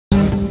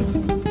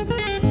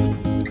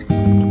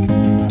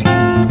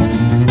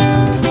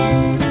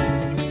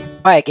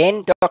Hi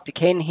again, Dr.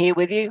 Ken here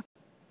with you.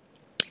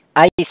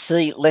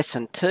 AC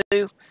Lesson 2,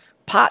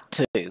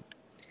 Part 2.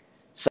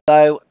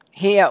 So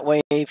here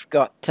we've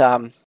got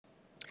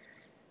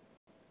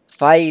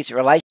phase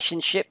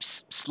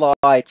relationships,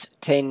 slides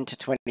 10 to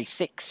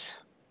 26.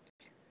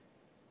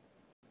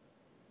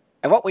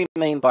 And what we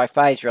mean by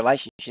phase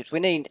relationships,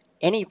 we need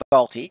any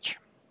voltage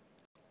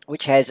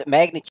which has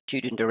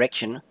magnitude and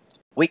direction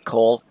we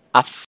call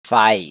a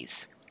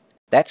phase.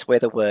 That's where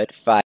the word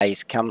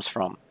phase comes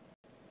from.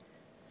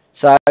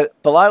 So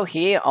below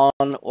here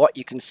on what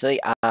you can see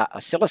are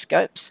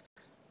oscilloscopes.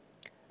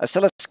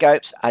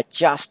 Oscilloscopes are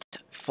just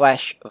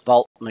flash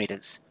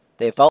voltmeters.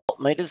 They're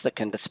voltmeters that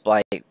can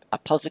display a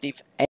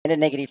positive and a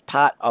negative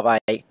part of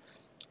a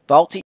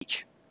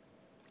voltage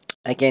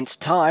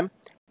against time,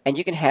 and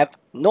you can have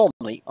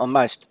normally on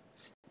most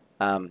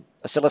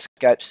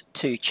oscilloscopes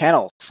 2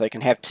 channels, so you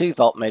can have 2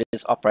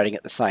 voltmeters operating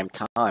at the same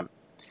time.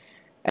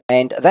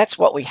 And that's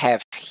what we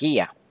have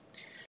here.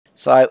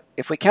 So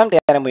if we come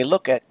down and we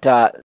look at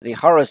the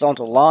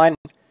horizontal line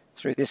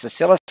through this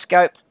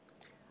oscilloscope,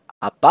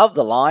 above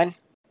the line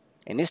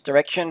in this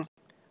direction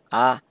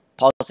are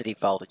positive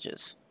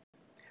voltages.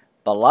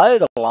 Below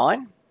the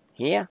line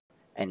here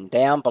and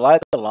down below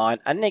the line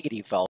are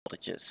negative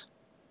voltages.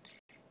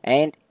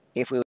 And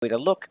if we were to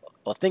look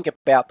or think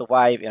about the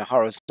wave in a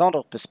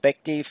horizontal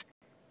perspective,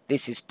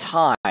 this is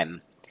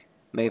time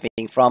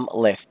moving from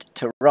left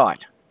to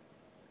right.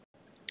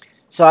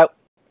 So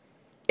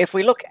if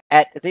we look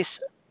at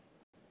this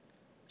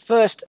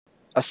first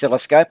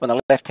oscilloscope on the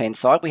left hand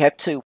side, we have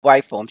 2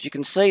 waveforms. You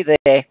can see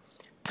their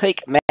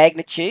peak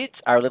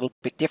magnitudes are a little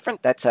bit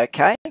different. That's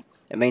okay.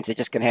 It means they're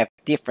just going to have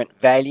different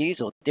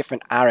values or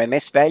different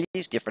RMS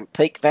values, different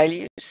peak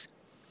values.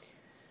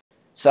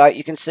 So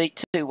you can see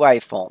 2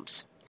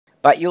 waveforms.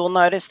 But you'll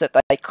notice that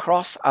they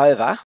cross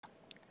over.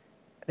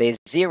 Their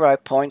 0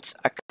 points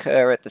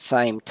occur at the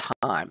same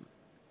time.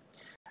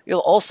 You'll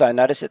also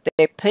notice that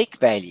their peak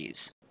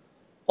values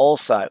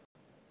also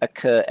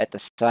occur at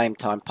the same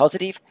time,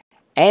 positive,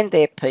 and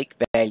their peak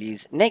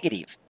values,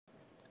 negative,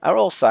 are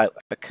also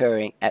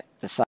occurring at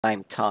the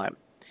same time.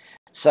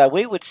 So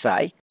we would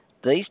say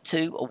these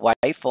 2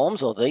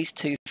 waveforms, or these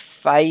 2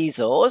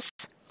 phasors,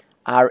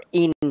 are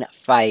in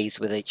phase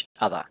with each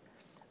other.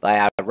 They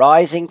are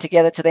rising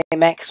together to their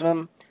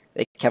maximum,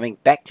 they're coming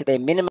back to their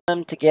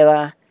minimum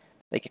together,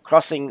 they're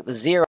crossing the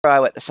 0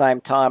 at the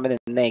same time, and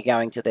then they're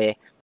going to their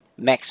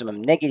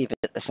maximum negative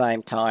at the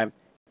same time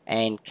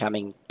and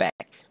coming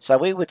back. So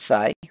we would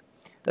say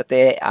that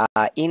they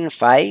are in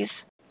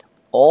phase,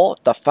 or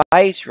the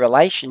phase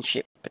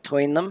relationship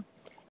between them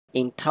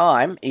in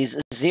time is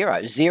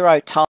 0. 0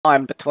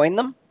 time between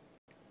them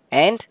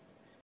and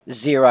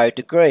 0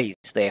 degrees,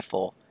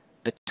 therefore,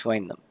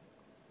 between them.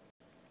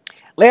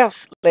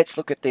 Let's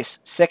look at this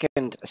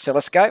second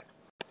oscilloscope.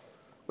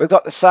 We've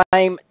got the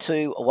same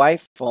 2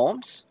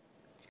 waveforms,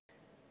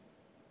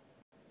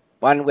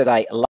 one with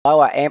a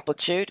lower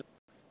amplitude,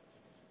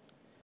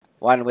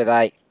 one with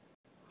a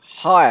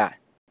higher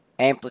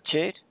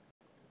amplitude.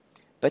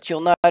 But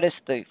you'll notice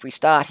that if we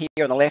start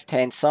here on the left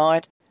hand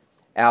side,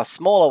 our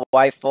smaller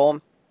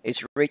waveform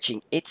is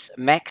reaching its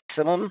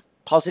maximum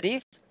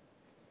positive,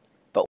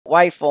 but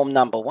waveform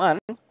number 1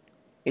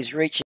 is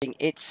reaching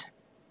its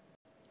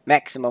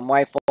maximum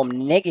waveform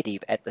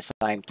negative at the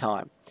same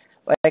time.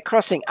 They're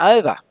crossing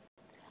over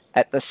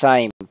at the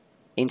same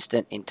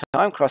instant in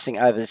time, crossing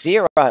over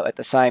 0 at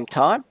the same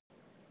time,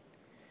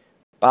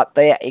 but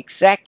they are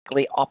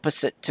exactly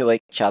opposite to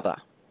each other.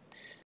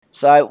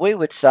 So we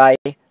would say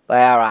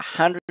they are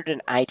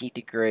 180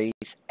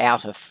 degrees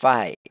out of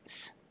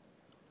phase.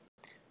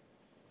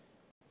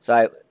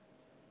 So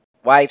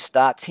wave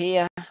starts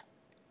here,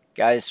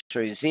 goes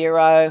through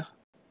 0,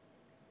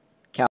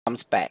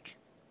 comes back.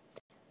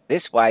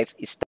 This wave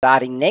is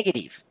starting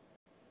negative,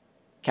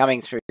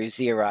 coming through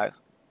 0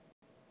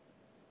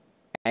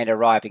 and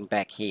arriving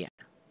back here.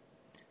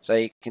 So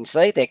you can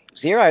see that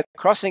 0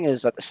 crossing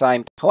is at the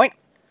same point,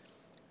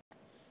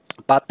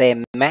 but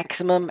their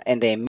maximum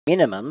and their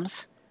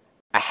minimums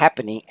are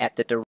happening at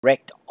the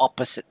direct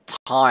opposite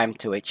time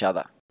to each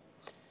other.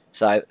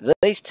 So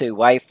these 2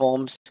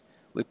 waveforms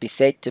would be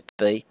said to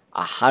be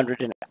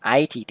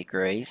 180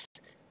 degrees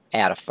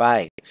out of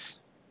phase.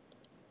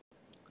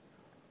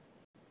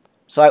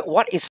 So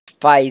what is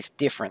phase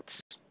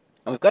difference?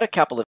 And we've got a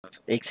couple of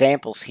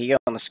examples here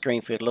on the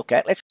screen for you to look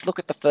at. Let's look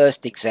at the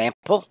first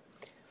example.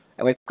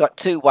 And we've got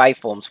 2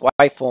 waveforms.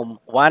 Waveform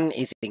 1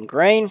 is in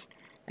green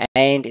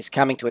and is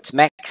coming to its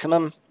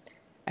maximum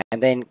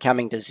and then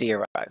coming to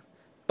 0.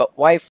 But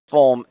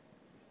waveform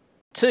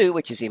 2,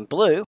 which is in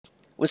blue,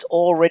 was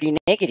already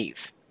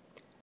negative,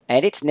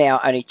 and it's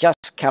now only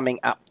just coming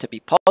up to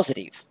be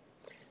positive.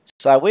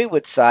 So we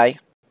would say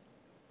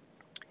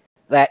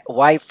that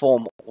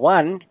waveform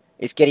 1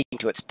 is getting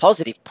to its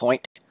positive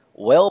point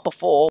well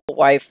before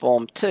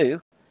waveform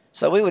 2.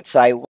 So we would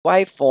say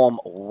waveform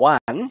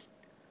 1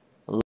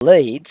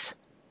 leads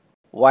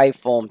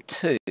waveform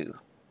 2.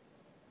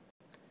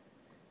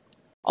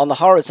 On the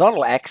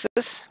horizontal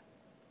axis,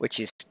 which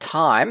is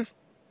time,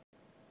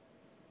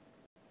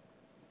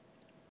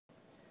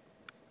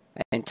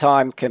 and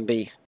time can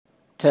be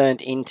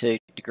turned into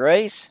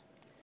degrees.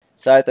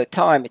 So the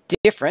time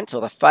difference,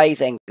 or the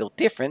phase angle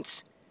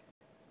difference,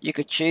 you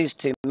could choose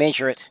to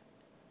measure it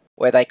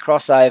where they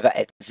cross over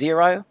at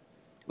 0,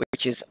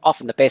 which is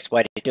often the best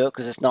way to do it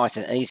because it's nice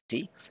and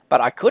easy.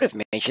 But I could have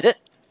measured it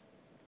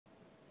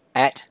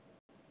at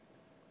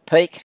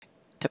peak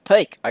to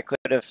peak. I could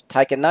have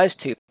taken those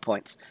 2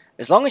 points.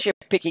 As long as you're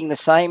picking the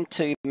same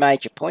 2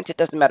 major points, it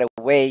doesn't matter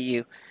where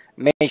you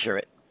measure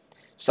it.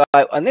 So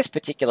on this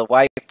particular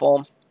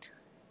waveform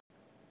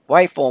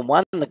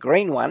 1, the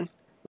green one,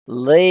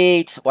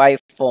 leads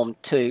waveform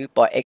 2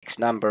 by X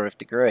number of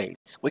degrees.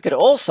 We could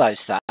also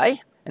say,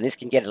 and this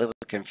can get a little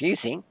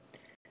confusing,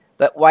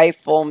 that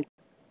waveform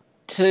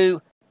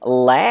 2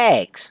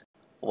 lags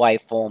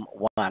waveform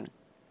 1.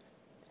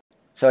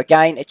 So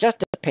again, it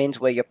just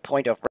depends where your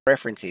point of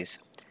reference is.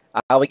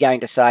 Are we going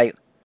to say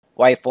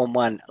waveform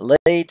 1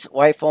 leads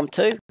waveform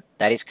 2?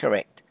 That is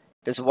correct.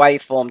 Does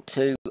waveform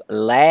 2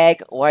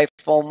 lag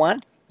waveform 1?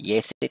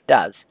 Yes, it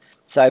does.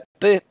 So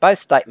both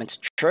statements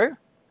are true.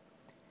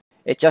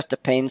 It just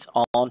depends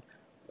on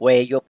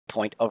where your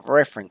point of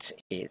reference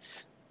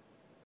is.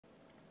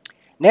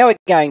 Now we're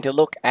going to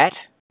look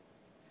at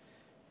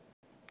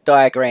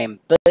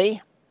diagram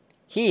B.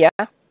 Here,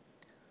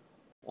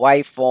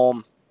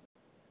 waveform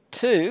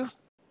 2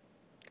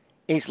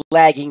 is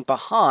lagging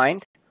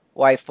behind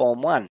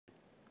waveform 1.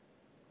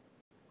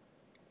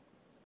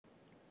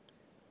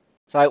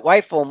 So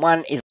waveform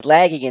 1 is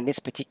lagging in this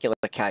particular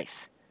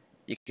case.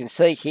 You can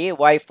see here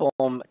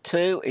waveform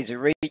 2 is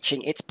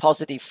reaching its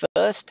positive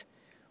first.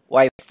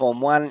 Waveform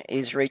 1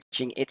 is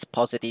reaching its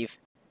positive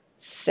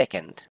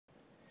second.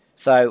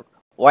 So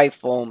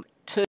waveform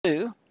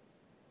 2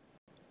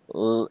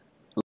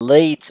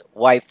 leads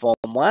waveform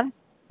 1,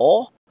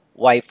 or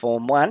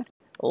waveform 1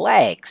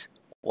 lags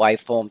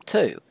waveform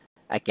 2.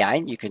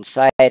 Again, you can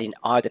say it in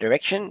either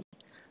direction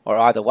or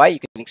either way. You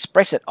can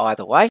express it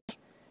either way.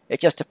 It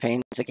just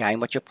depends, again,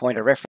 what your point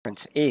of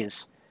reference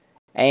is.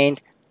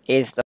 And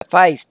is the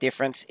phase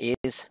difference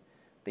is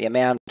the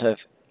amount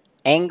of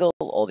angle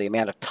or the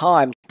amount of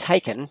time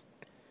taken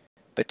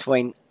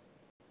between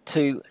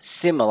 2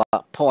 similar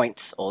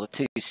points, or the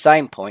 2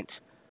 same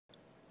points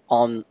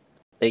on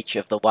each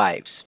of the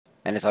waves.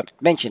 And as I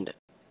mentioned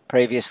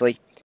previously,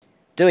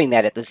 doing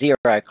that at the 0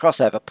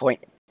 crossover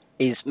point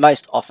is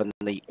most often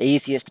the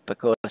easiest,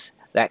 because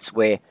that's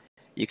where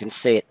you can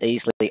see it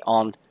easily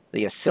on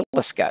the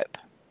oscilloscope.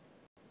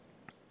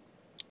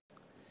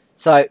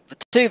 So the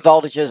 2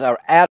 voltages are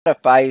out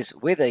of phase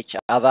with each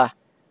other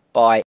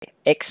by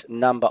X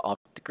number of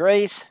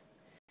degrees,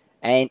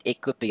 and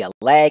it could be a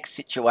lag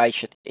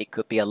situation, it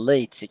could be a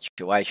lead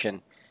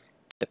situation,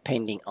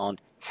 depending on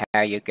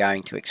how you're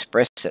going to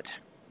express it.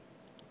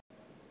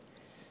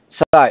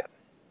 So,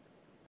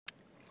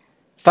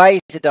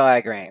 phasor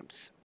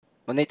diagrams.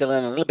 We'll need to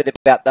learn a little bit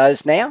about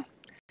those now.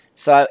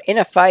 So in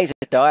a phasor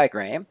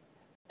diagram,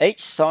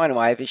 each sine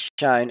wave is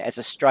shown as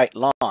a straight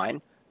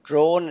line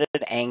drawn at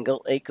an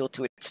angle equal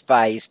to its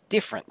phase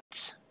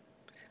difference.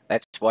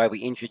 That's why we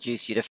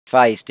introduce you to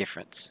phase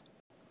difference.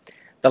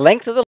 The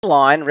length of the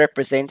line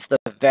represents the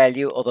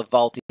value or the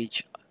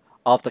voltage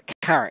of the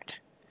current,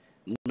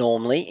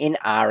 normally in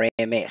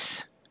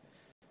RMS.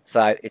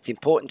 So it's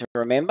important to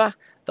remember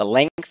the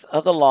length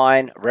of the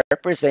line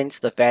represents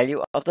the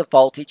value of the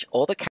voltage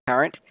or the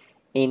current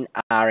in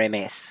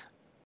RMS.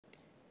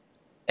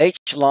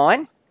 Each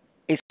line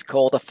is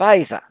called a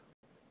phasor.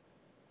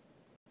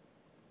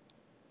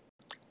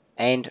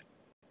 And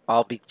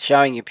I'll be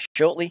showing you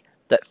shortly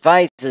that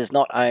phasors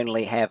not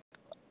only have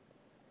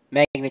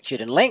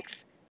magnitude and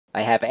length,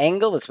 they have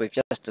angle, as we've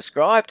just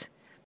described,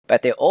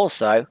 but they're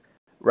also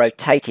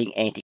rotating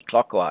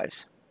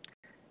anti-clockwise.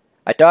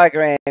 A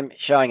diagram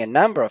showing a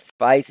number of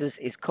phases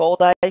is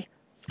called a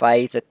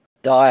phasor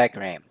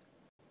diagram.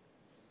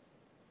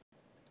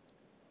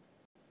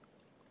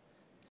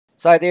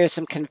 So there are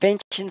some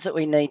conventions that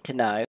we need to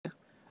know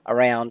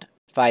around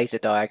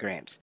phasor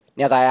diagrams.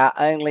 Now, they are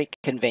only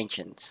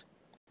conventions.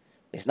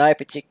 There's no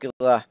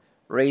particular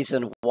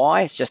reason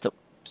why. It's just that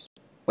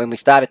when we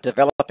started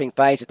developing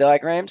phasor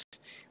diagrams,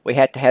 we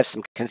had to have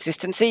some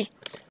consistency.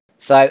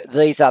 So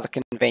these are the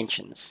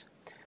conventions.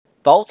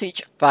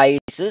 Voltage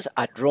phases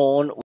are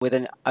drawn with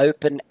an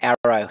open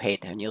arrowhead,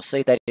 and you'll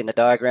see that in the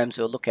diagrams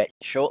we'll look at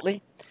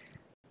shortly.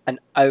 An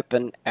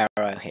open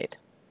arrowhead.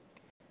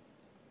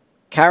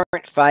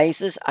 Current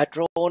phases are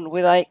drawn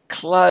with a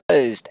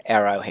closed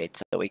arrowhead.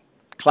 So we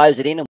close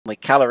it in and we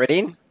colour it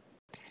in.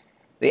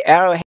 The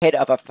arrowhead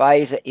of a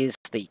phasor is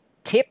the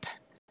tip,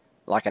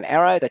 like an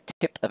arrow, the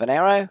tip of an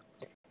arrow,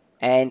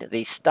 and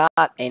the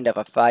start end of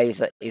a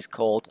phasor is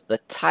called the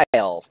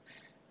tail.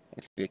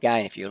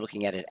 If you're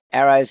looking at it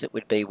arrows, it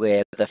would be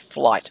where the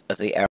flight of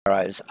the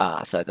arrows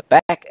are. So the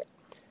back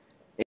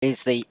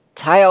is the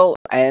tail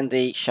and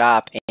the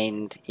sharp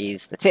end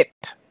is the tip.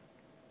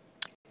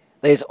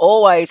 There's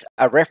always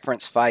a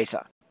reference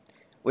phasor,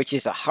 which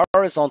is a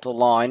horizontal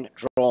line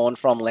drawn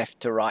from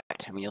left to right.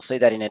 I mean, you'll see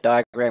that in a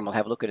diagram. We'll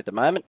have a look at it in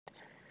a moment.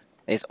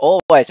 There's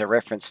always a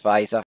reference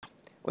phasor,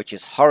 which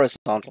is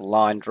horizontal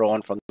line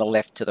drawn from the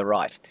left to the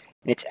right.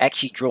 And it's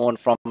actually drawn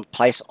from a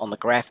place on the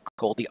graph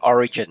called the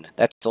origin.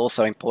 That's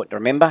also important to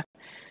remember.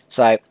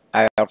 So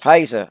our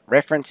phasor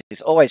reference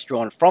is always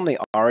drawn from the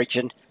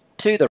origin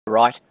to the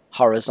right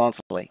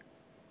horizontally.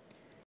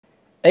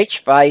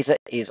 Each phasor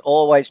is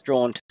always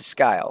drawn to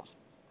scale.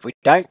 If we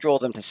don't draw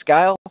them to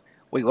scale,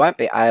 we won't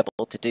be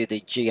able to do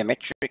the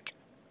geometric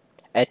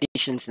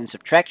additions and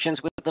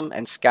subtractions with them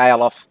and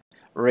scale off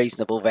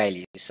reasonable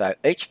values. So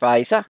each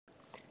phasor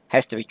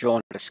has to be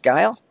drawn to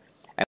scale,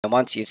 and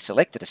once you've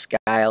selected a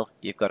scale,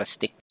 you've got to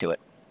stick to it.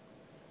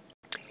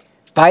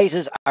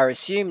 Phasors are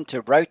assumed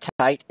to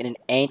rotate in an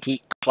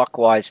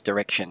anti-clockwise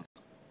direction.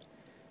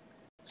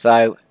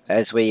 So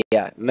as we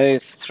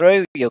move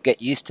through, you'll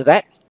get used to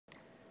that.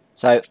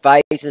 So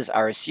phasors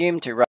are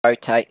assumed to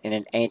rotate in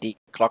an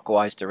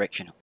anti-clockwise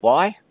direction.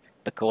 Why?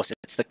 Because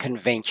it's the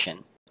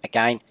convention.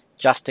 Again,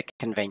 just a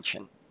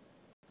convention.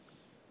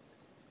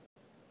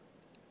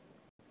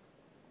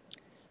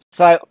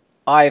 So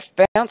I've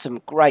found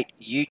some great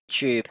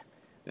YouTube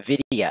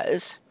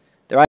videos.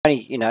 They're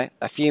only,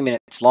 a few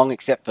minutes long,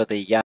 except for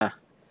the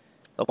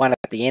one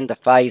at the end, the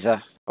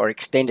phasor for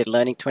extended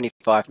learning,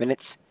 25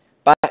 minutes.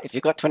 But if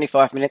you've got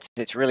 25 minutes,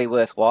 it's really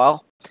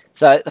worthwhile.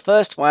 So the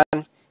first one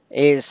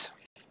is,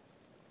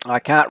 I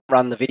can't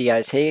run the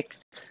videos here,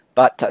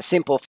 but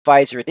simple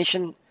phasor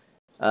addition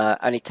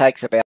only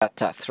takes about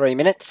 3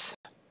 minutes.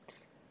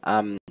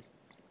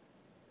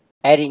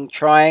 Adding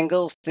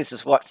triangles, this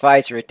is what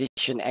phasor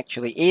addition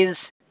actually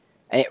is,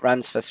 and it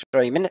runs for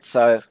 3 minutes.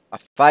 So a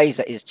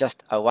phasor is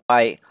just a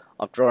way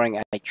of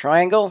drawing a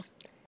triangle,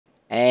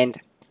 and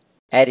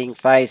adding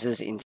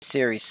phasors in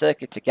series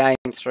circuits, again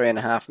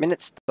 3.5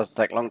 minutes, doesn't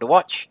take long to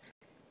watch,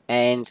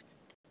 and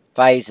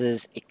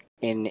phasors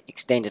in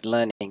extended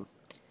learning.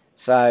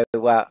 So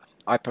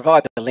I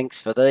provide the links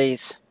for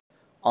these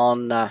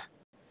on the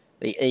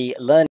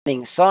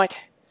e-learning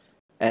site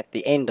at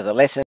the end of the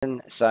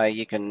lesson, so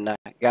you can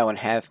go and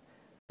have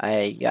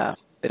a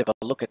bit of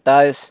a look at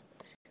those.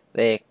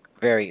 They're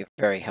very,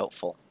 very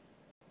helpful.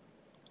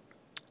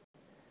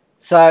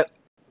 So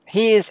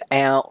here's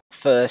our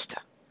first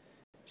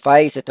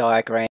phasor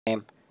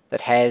diagram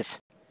that has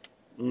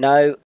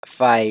no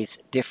phase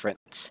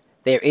difference.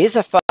 There is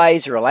a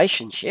phase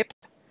relationship,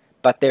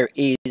 but there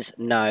is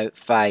no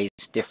phase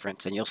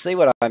difference, and you'll see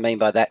what I mean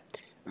by that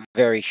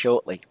very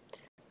shortly.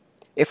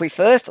 If we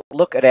first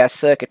look at our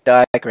circuit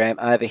diagram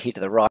over here to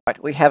the right,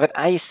 we have an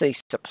AC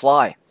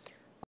supply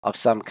of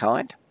some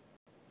kind.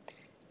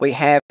 We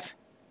have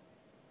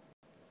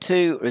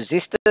two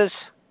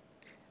resistors,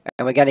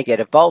 and we're going to get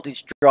a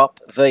voltage drop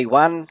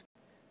V1,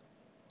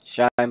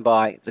 shown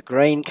by the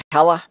green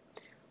colour.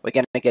 We're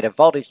going to get a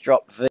voltage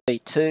drop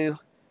V2,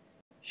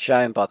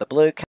 shown by the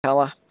blue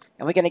colour,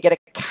 and we're going to get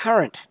a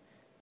current,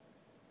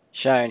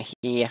 shown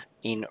here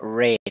in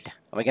red.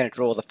 And we're going to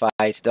draw the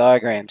phase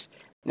diagrams.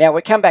 Now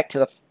we come back to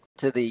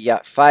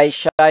the phase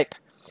shape.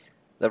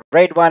 The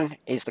red one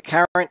is the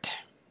current,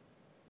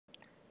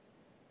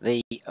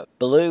 the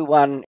blue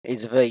one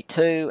is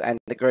V2, and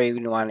the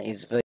green one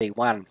is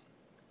V1.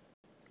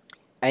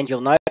 And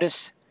you'll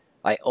notice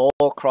they all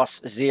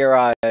cross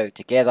zero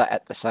together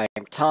at the same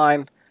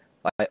time.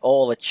 They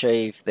all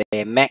achieve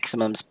their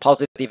maximums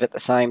positive at the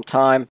same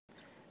time,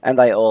 and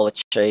they all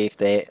achieve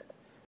their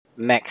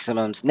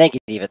maximums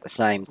negative at the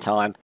same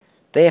time.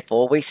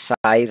 Therefore, we say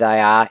they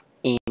are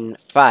in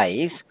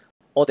phase,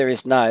 or there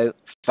is no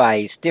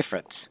phase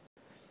difference.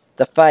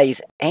 The phase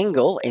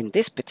angle in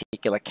this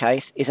particular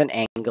case is an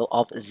angle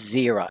of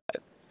 0.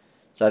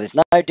 So there's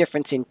no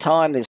difference in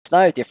time, there's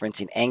no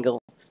difference in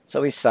angle,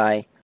 so we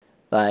say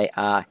they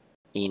are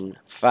in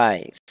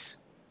phase.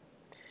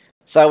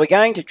 So we're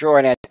going to draw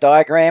in our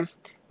diagram,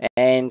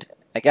 and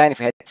again, if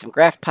we had some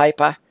graph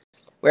paper,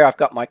 where I've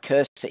got my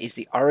cursor is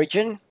the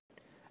origin,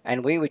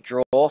 and we would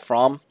draw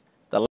from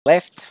the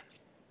left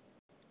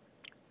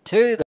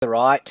to the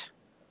right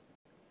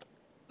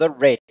the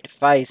red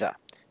phasor.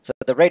 So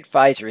the red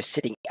phasor is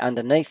sitting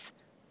underneath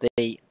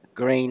the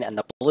green and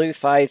the blue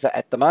phasor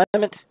at the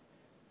moment.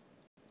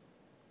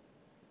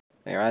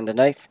 They're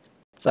underneath.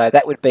 So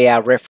that would be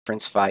our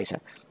reference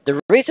phasor. The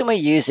reason we're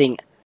using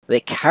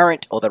the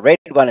current, or the red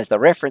one, as the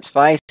reference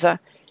phasor,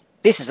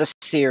 this is a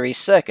series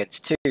circuit. It's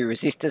two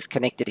resistors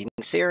connected in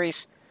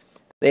series.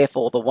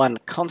 Therefore, the one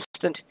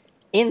constant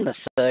in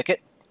the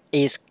circuit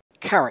is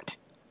current.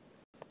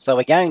 So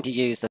we're going to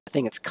use the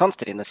thing that's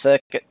constant in the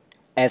circuit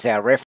as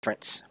our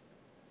reference.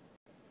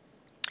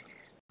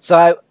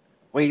 So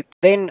we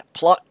then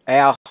plot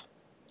our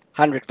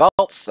 100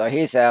 volts. So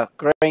here's our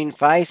green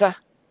phasor.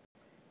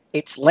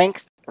 Its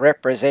length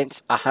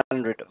represents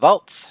 100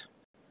 volts.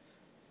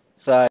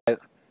 So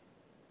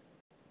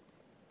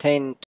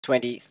 10,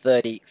 20,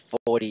 30,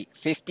 40,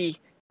 50,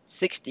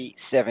 60,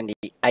 70,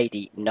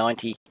 80,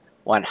 90,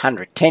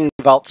 100. 10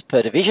 volts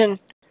per division.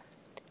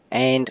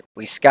 And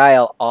we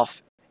scale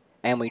off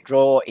and we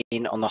draw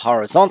in on the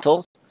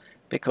horizontal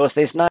because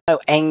there's no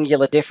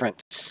angular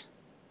difference.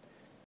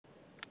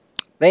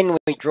 Then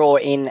we draw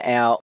in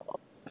our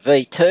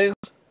V2,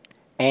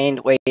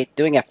 and we're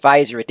doing a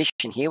phasor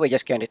addition here. We're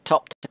just going to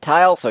top to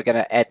tail, so we're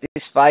going to add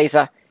this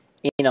phasor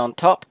in on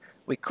top.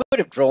 We could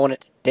have drawn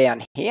it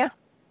down here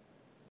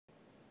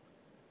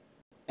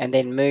and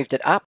then moved it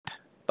up,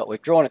 but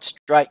we've drawn it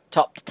straight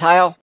top to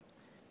tail,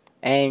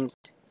 and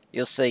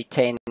you'll see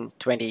 10,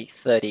 20,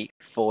 30,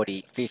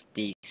 40,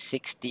 50,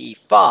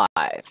 65.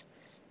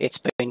 It's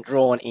been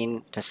drawn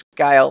into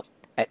scale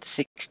at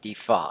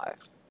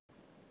 65.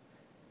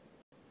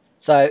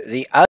 So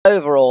the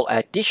overall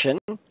addition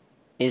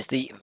is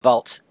the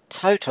volts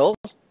total,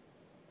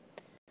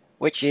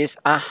 which is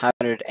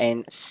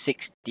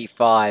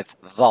 165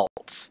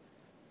 volts.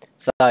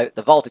 So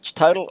the voltage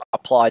total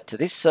applied to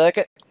this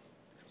circuit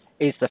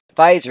is the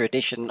phasor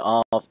addition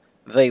of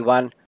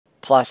V1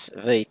 plus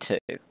V2.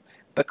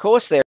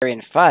 Because they're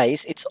in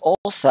phase, it's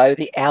also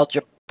the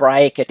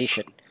algebraic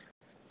addition.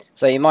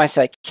 So you might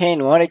say,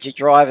 Ken, why did you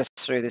drive us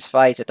through this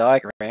phasor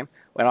diagram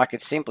when I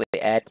could simply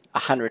add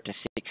 100 to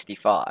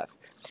 65?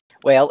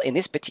 Well, in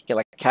this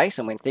particular case,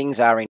 and when things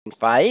are in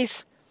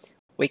phase,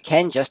 we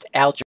can just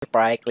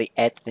algebraically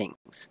add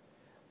things.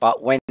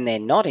 But when they're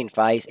not in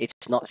phase,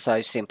 it's not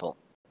so simple.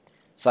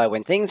 So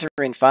when things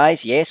are in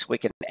phase, yes, we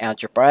can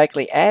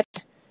algebraically add,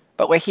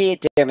 but we're here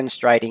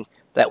demonstrating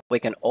that we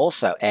can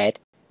also add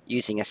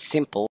using a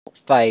simple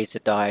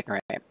phasor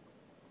diagram.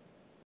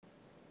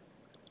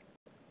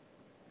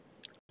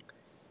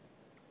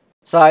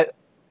 So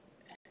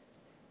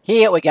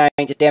here we're going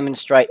to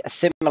demonstrate a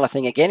similar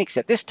thing again,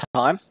 except this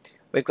time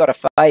we've got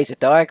a phasor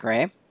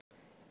diagram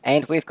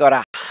and we've got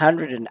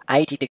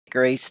 180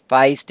 degrees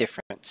phase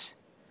difference.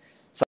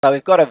 So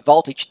we've got a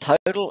voltage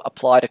total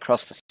applied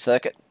across the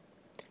circuit.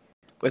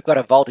 We've got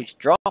a voltage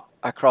drop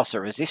across a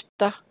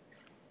resistor,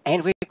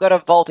 and we've got a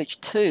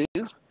voltage 2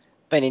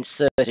 been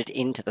inserted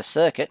into the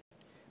circuit,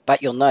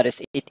 but you'll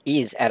notice it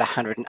is at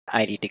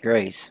 180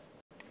 degrees.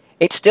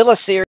 It's still a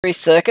series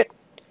circuit,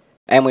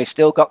 and we've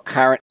still got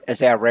current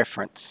as our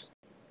reference.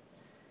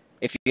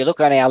 If you look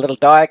on our little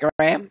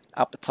diagram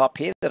up the top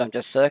here that I'm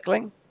just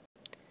circling,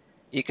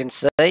 you can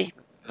see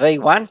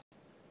V1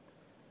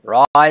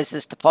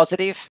 rises to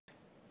positive,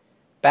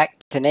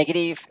 back to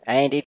negative,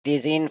 and it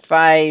is in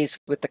phase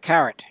with the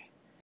current.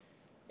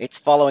 It's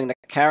following the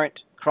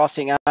current,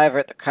 crossing over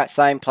at the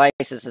same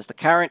places as the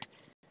current,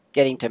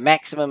 getting to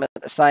maximum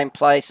at the same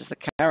place as the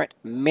current,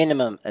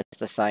 minimum at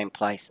the same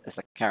place as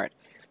the current.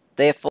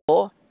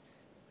 Therefore,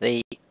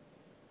 the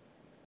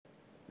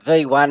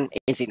V1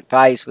 is in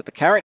phase with the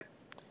current,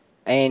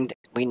 and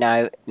we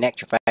know in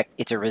actual fact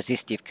it's a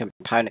resistive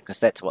component because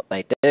that's what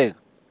they do.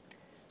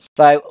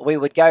 So we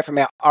would go from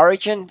our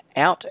origin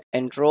out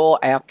and draw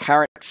our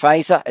current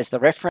phasor as the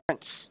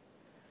reference.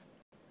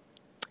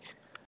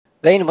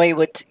 Then we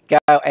would go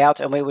out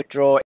and we would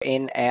draw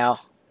in our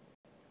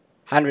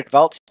 100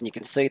 volts, and you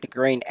can see the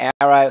green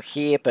arrow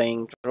here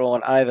being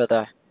drawn over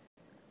the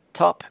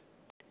top.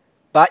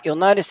 But you'll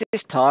notice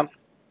this time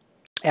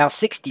our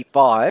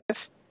 65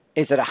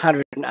 is at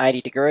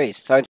 180 degrees.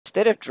 So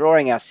instead of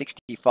drawing our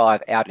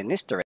 65 out in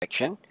this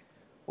direction,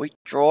 we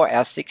draw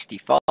our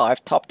 65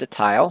 top to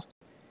tail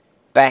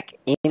back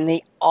in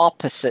the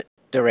opposite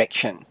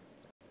direction.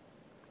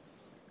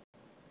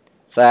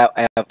 So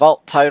our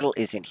volt total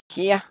is in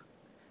here,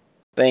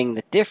 being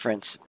the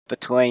difference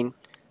between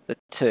the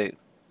two.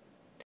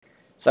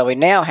 So we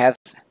now have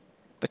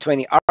between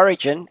the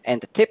origin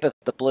and the tip of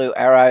the blue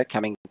arrow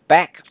coming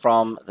back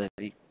from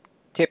the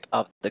tip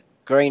of the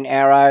green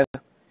arrow,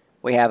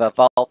 we have a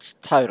volts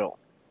total.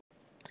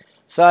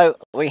 So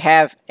we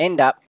have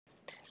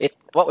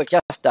what we've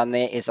just done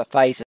there is a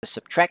phasor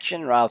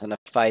subtraction rather than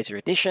a phasor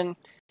addition.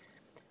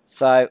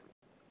 So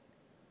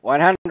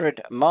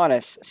 100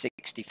 minus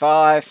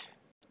 65,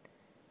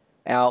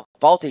 our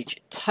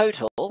voltage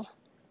total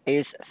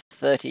is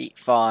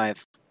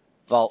 35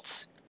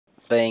 volts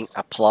being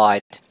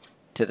applied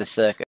to the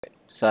circuit.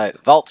 So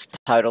volts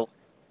total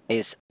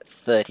is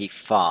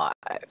 35.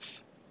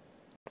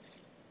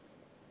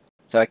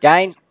 So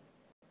again,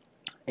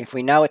 if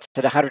we know it's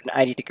at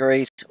 180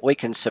 degrees, we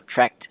can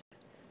subtract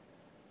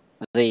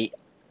the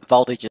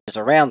voltages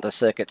around the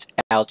circuits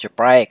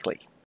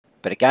algebraically.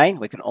 But again,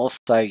 we can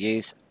also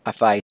use a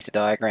phasor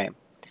diagram.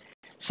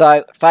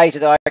 So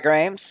phasor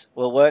diagrams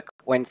will work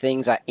when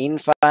things are in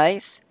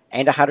phase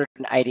and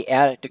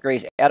 180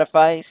 degrees out of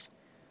phase.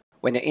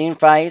 When they're in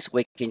phase,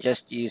 we can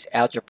just use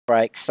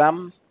algebraic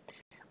sum.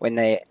 When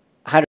they're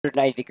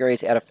 180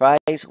 degrees out of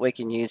phase, we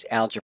can use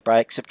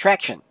algebraic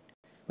subtraction.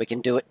 We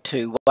can do it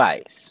two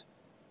ways.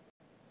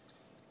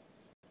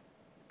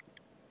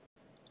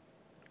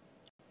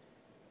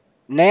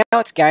 Now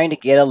it's going to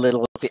get a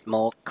little bit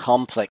more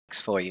complex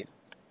for you.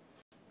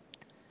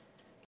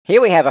 Here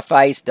we have a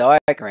phase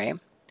diagram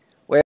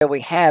where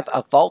we have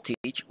a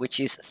voltage which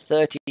is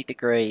 30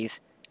 degrees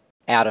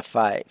out of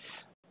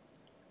phase.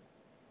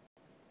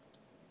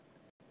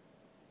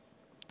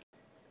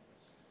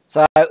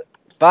 So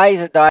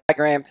phasor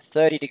diagram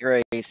 30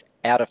 degrees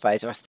out of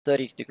phase, or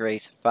 30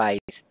 degrees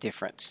phase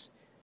difference.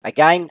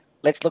 Again,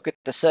 let's look at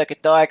the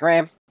circuit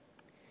diagram.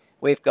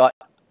 We've got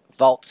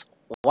volts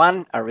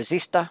 1, a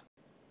resistor,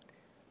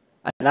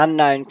 an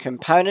unknown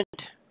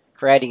component,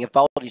 creating a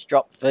voltage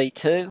drop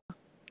V2,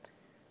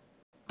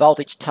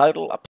 voltage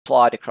total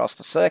applied across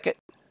the circuit,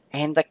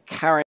 and the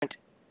current,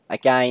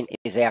 again,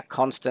 is our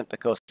constant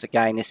because,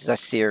 again, this is a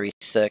series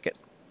circuit.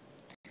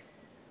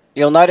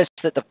 You'll notice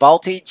that the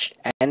voltage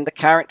and the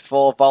current,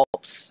 4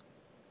 volts,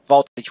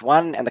 voltage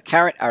 1 and the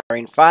current are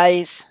in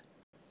phase,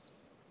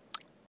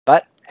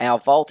 but our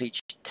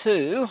voltage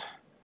 2,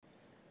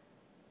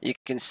 you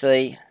can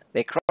see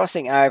they're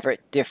crossing over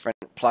at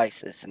different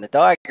places, and the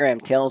diagram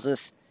tells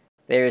us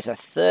there is a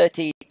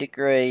 30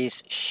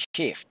 degrees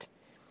shift.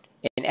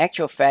 In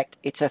actual fact,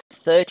 it's a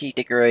 30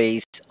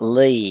 degrees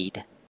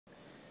lead.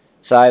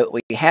 So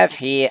we have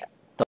here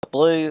the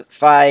blue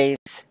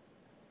phase,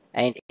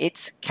 and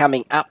it's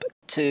coming up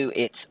to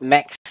its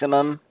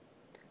maximum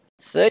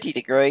 30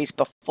 degrees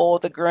before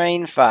the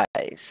green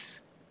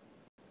phase.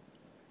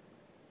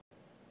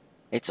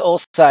 It's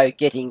also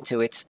getting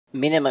to its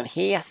minimum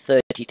here,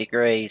 30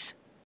 degrees,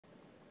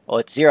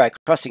 or it's zero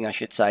crossing, I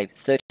should say,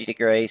 30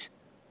 degrees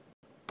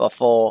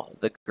before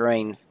the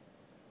green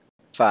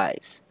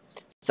phase.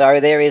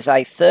 So there is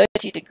a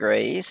 30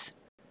 degrees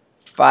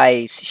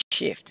phase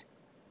shift.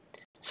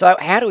 So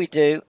how do we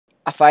do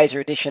a phasor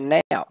addition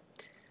now?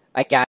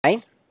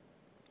 Again,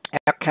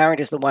 our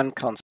current is the one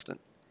constant.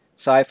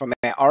 So from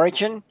our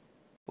origin,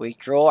 we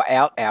draw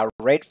out our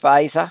red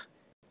phasor,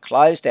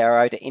 closed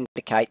arrow to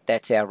indicate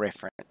that's our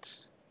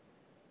reference.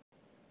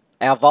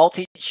 Our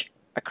voltage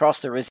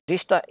across the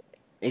resistor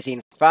is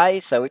in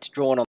phase, so it's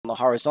drawn on the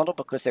horizontal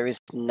because there is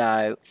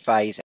no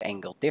phase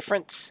angle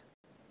difference.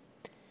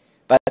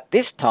 But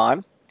this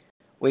time,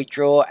 we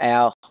draw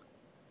our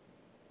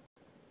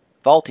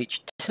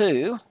voltage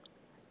 2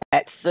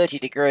 at 30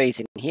 degrees.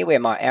 And here where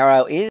my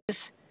arrow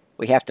is,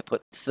 we have to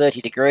put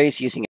 30 degrees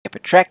using a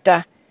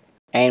protractor,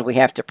 and we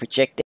have to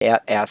project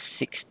out our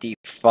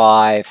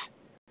 65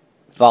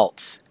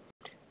 volts.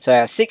 So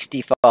our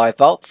 65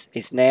 volts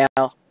is now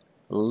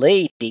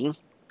leading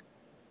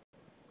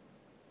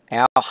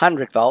our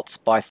 100 volts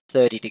by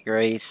 30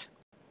 degrees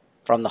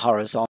from the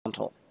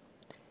horizontal.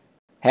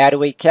 How do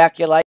we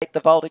calculate the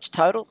voltage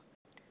total?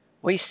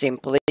 We can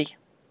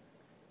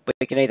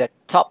either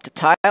top to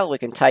tail, we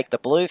can take the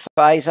blue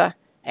phasor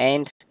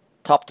and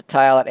top to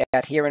tail it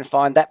out here and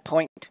find that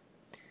point.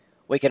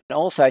 We can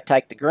also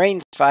take the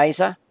green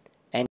phasor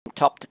and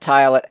top to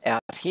tail it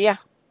out here.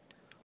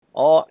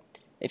 Or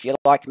if you're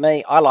like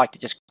me, I like to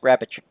just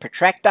grab a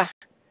protractor,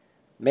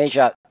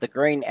 measure the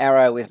green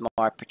arrow with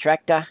my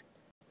protractor,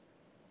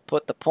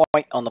 put the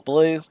point on the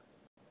blue,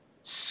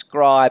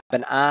 scribe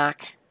an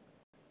arc,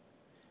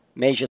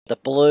 measure the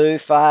blue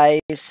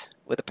phase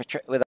with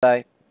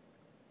a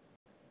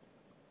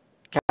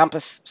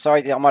compass.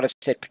 Sorry, I might have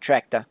said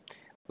protractor.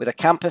 With a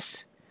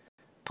compass,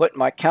 put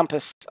my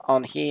compass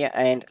on here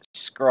and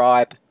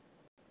scribe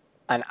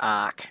an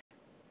arc.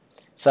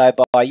 So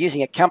by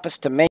using a compass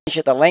to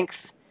measure the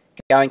length,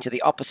 going to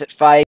the opposite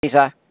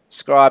phasor,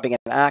 scribing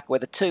an arc, where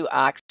the two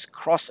arcs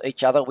cross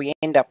each other, we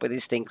end up with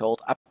this thing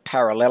called a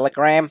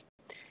parallelogram.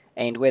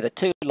 And where the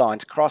two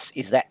lines cross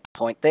is that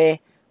point there.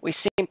 We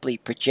simply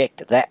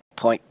project that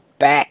point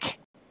back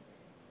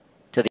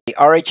to the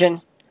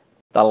origin.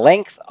 The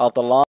length of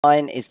the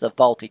line is the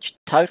voltage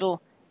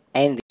total,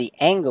 and the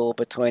angle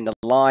between the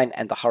line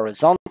and the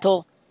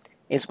horizontal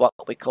is what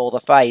we call the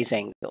phase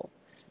angle.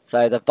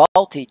 So the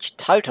voltage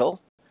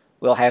total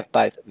will have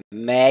both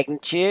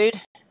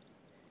magnitude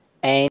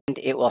and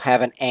it will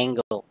have an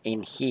angle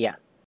in here.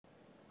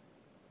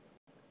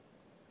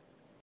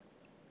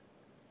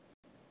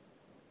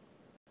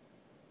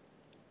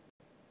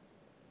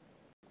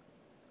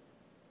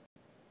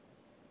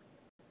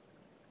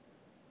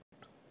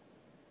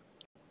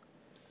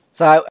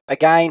 So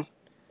again,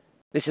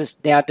 this is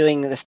now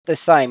doing the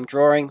same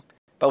drawing,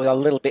 but with a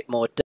little bit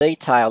more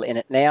detail in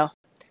it now.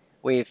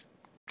 We've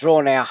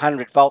drawn our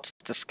 100 volts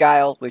to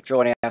scale. We've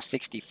drawn our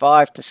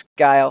 65 to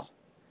scale.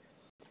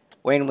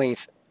 When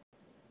we've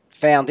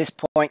found this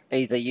point,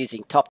 either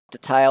using top to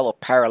tail or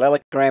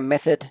parallelogram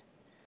method,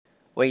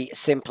 we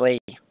simply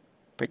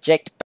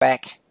project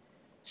back,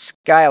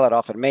 scale it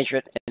off and measure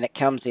it, and it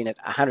comes in at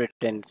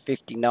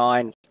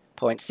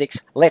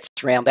 159.6. Let's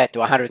round that to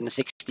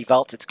 160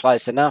 volts. It's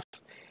close enough.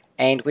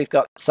 And we've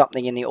got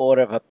something in the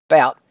order of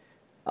about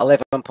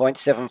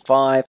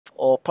 11.75,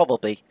 or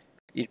probably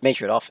you'd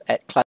measure it off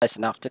at close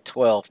enough to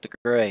 12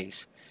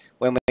 degrees.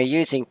 When we're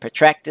using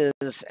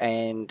protractors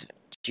and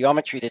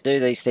geometry to do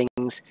these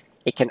things,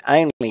 it can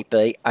only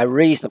be a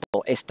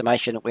reasonable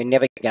estimation. We're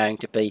never going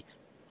to be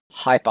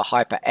hyper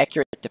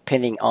accurate,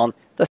 depending on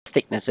the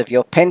thickness of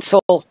your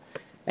pencil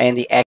and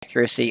the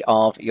accuracy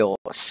of your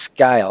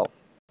scale.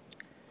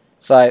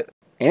 So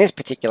in this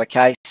particular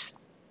case,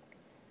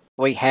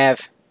 we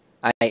have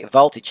a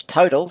voltage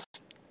total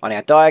on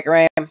our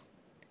diagram,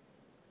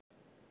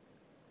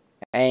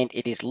 and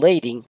it is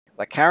leading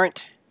the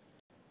current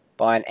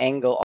by an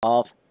angle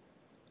of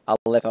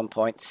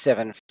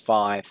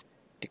 11.75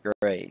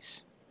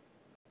 degrees.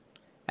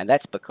 And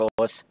that's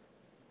because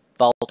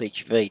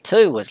voltage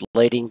V2 was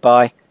leading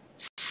by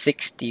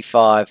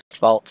 65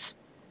 volts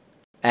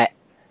at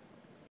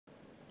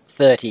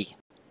 30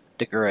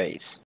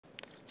 degrees.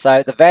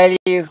 So the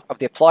value of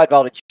the applied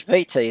voltage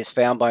VT is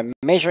found by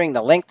measuring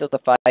the length of the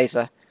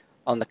phasor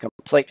on the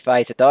complete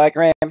phasor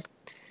diagram.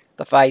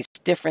 The phase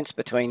difference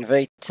between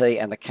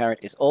VT and the current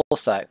is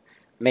also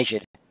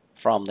measured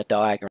from the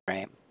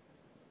diagram.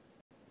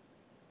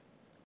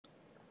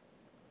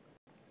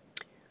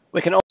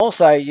 We can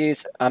also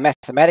use a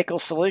mathematical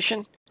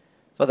solution.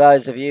 For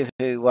those of you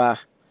who are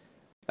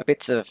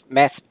bits of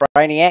maths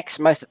brainiacs,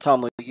 most of the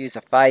time we'll use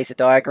a phasor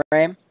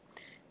diagram,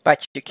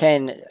 but you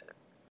can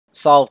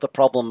solve the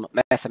problem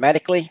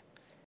mathematically,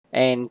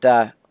 and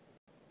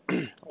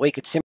we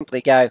could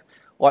simply go,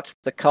 what's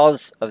the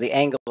cos of the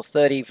angle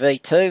 30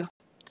 V2,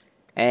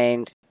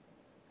 and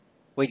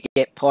we'd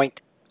get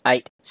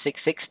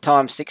 0.866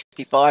 times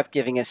 65,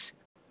 giving us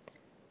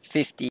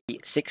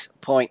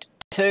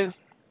 56.2.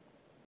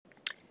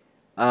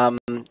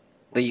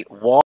 The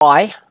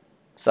y,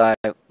 so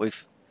we're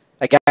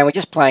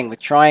just playing with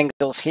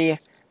triangles here.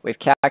 We've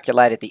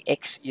calculated the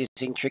x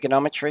using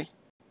trigonometry.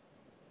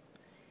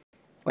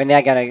 We're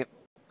now going to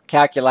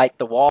calculate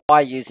the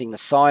y using the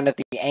sine of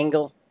the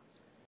angle.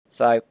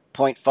 So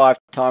 0.5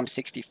 times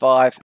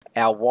 65,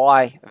 our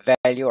y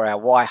value, or our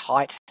y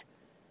height.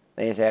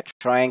 There's our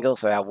triangle,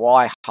 so our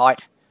y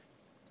height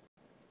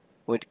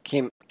would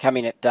come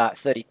in at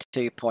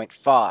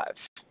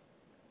 32.5.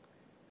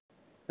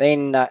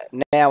 Then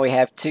now we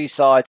have two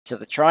sides of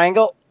the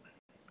triangle.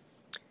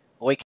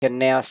 We can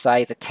now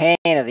say the tan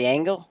of the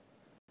angle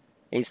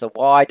is the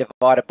y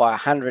divided by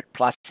 100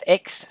 plus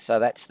x. So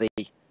that's the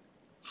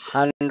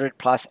 100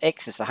 plus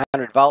x is the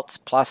 100 volts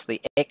plus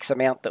the x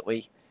amount that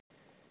we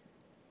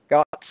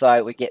got.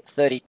 So we get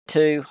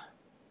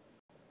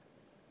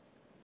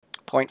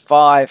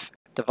 32.5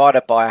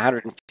 divided by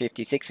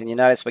 156. And you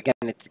notice we're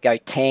going to go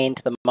tan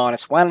to the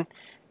minus 1.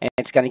 And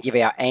it's going to give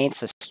our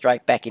answer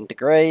straight back in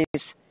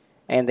degrees.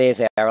 And there's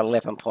our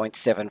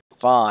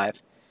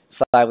 11.75.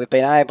 So we've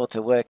been able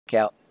to work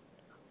out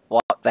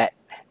what that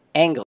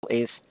angle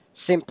is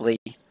simply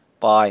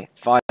by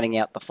finding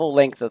out the full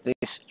length of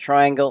this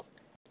triangle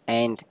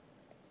and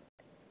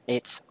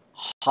its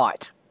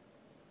height,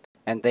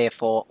 and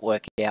therefore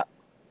work out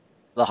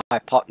the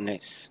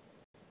hypotenuse.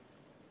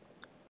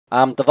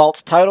 The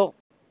volts total,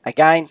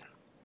 again,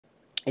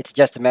 it's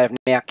just a matter of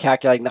now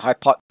calculating the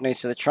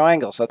hypotenuse of the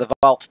triangle. So the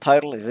volts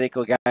total is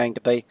going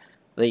to be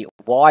the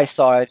y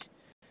side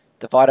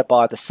divided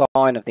by the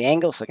sine of the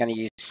angle. So we're going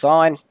to use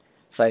sine.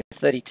 So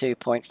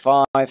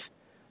 32.5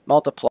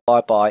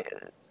 multiplied by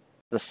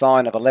the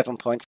sine of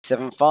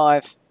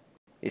 11.75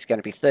 is going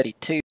to be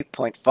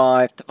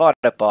 32.5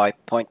 divided by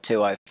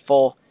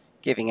 0.204,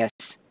 giving us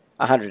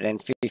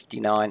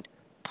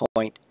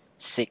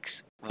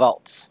 159.6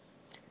 volts.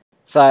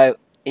 So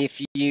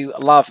if you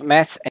love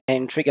maths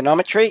and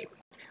trigonometry,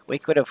 we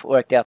could have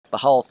worked out the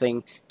whole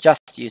thing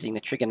just using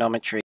the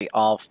trigonometry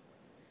of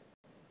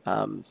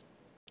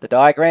the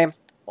diagram,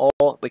 or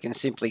we can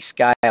simply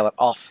scale it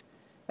off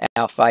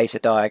our phasor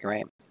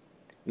diagram.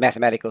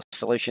 Mathematical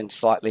solution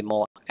slightly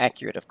more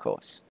accurate, of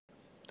course.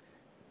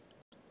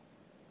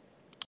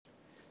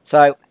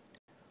 So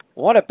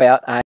what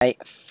about a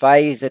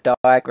phasor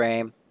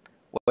diagram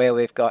where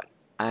we've got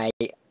a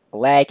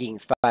lagging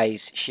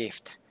phase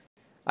shift?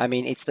 I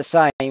mean, it's the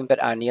same,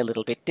 but only a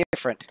little bit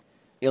different.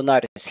 You'll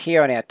notice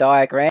here on our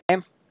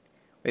diagram,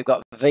 we've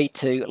got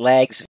V2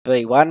 lags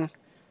V1.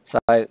 So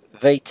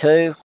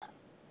V1,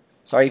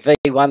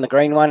 the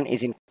green one,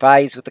 is in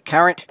phase with the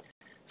current.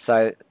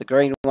 So the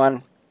green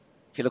one,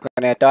 if you look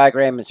on our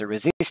diagram, is a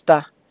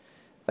resistor.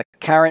 The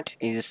current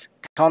is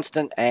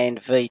constant,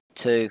 and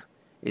V2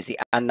 is the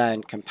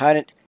unknown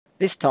component.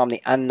 This time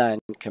the unknown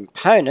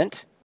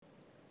component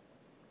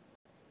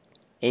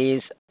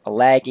is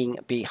lagging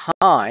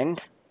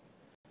behind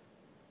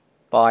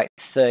by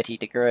 30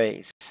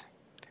 degrees.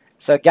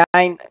 So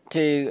again,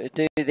 to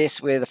do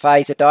this with a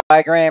phasor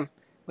diagram,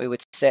 we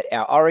would set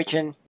our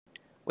origin.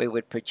 We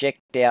would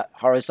project out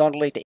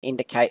horizontally to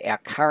indicate our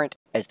current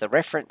as the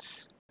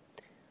reference.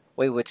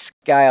 We would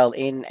scale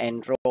in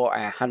and draw our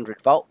 100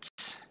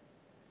 volts.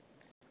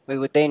 We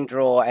would then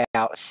draw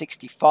our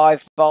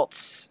 65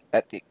 volts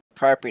at the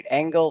appropriate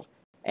angle,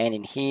 and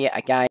in here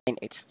again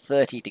it's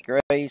 30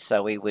 degrees,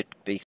 so we would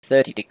be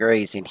 30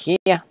 degrees in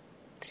here.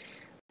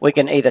 We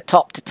can either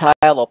top to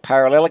tail or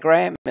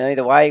parallelogram, and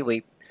either way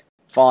we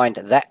find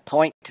that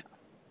point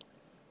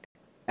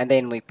and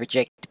then we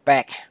project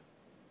back,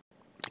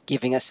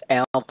 giving us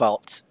our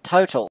volts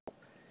total.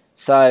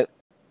 So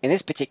in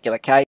this particular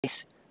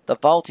case, the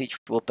voltage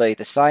will be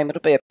the same.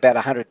 It'll be about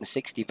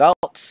 160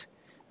 volts,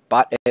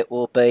 but it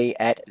will be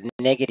at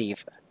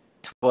negative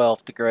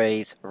 12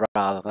 degrees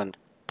rather than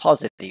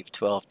positive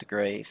 12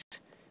 degrees,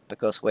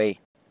 because we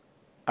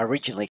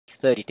originally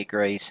 30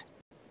 degrees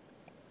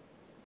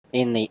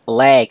in the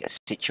lag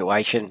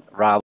situation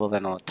rather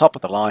than on the top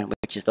of the line,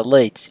 which is the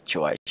lead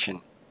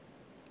situation.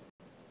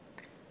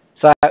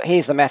 So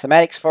here's the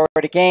mathematics for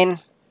it again.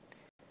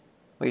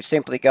 We've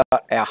simply got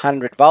our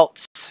 100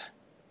 volts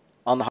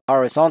on the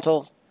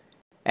horizontal,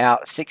 our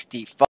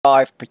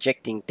 65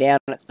 projecting down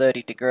at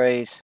 30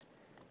 degrees.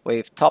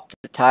 We've topped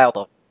the tail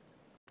to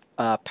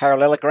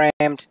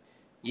parallelogrammed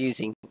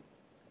using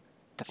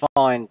to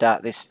find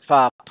this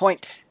far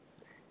point,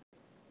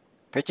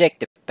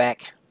 project it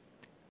back,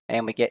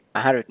 and we get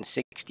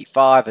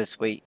 165 as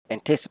we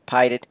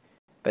anticipated,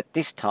 but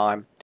this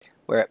time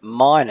we're at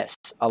minus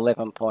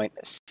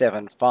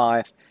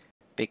 11.75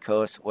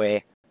 because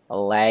we're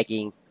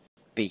lagging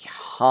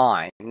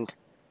behind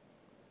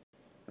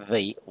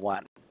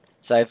V1.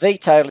 So V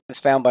total is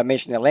found by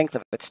measuring the length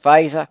of its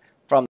phasor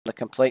from the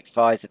complete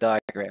phasor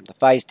diagram. The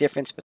phase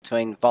difference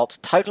between volts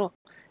total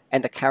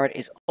and the current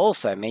is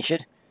also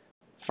measured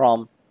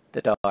from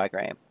the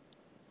diagram.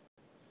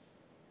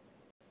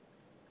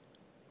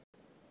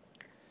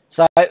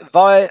 So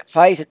via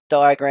phasor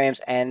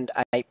diagrams and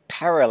a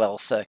parallel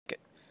circuit.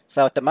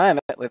 So at the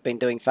moment we've been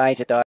doing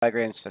phasor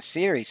diagrams for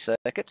series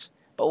circuits,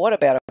 but what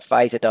about a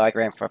phasor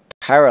diagram for a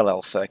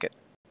parallel circuit?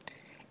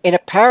 In a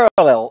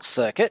parallel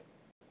circuit,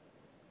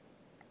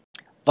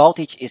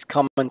 voltage is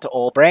common to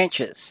all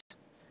branches.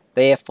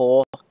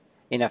 Therefore,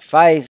 in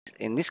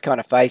this kind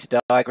of phasor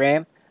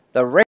diagram,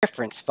 the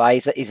reference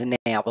phasor is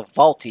now the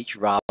voltage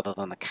rather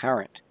than the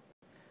current.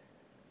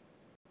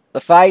 The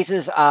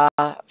phasors are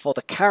for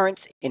the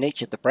currents in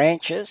each of the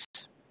branches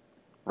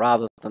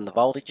rather than the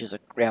voltages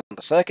around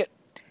the circuit,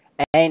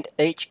 and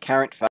each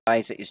current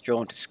phasor is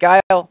drawn to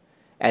scale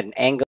at an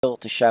angle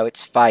to show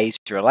its phase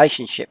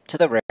relationship to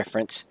the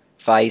reference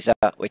phasor,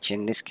 which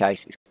in this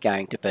case is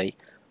going to be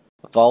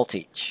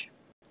voltage.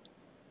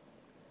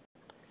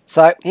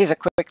 So here's a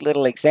quick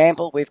little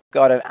example. We've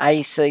got an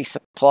AC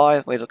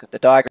supply. We look at the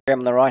diagram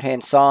on the right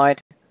hand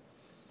side.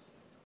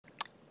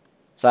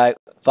 So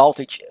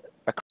voltage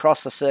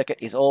across the circuit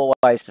is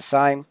always the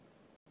same.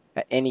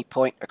 At any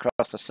point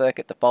across the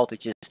circuit, the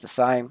voltage is the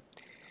same.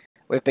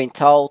 We've been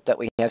told that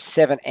we have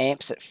 7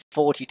 amps at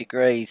 40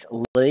 degrees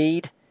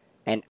lead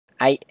and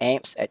 8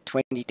 amps at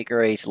 20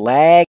 degrees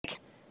lag,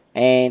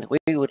 and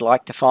we would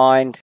like to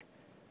find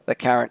the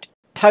current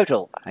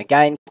total.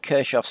 Again,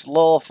 Kirchhoff's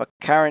law for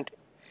current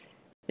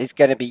is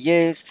going to be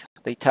used.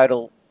 The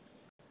total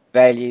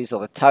values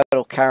or the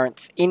total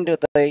currents into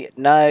the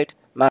node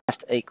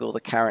must equal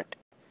the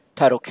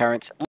total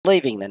currents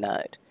leaving the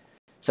node.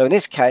 So in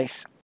this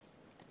case,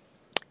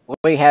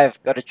 we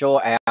have got to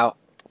draw our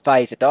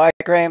phasor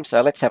diagram.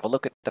 So let's have a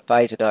look at the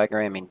phasor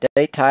diagram in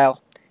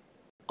detail.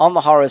 On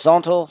the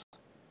horizontal,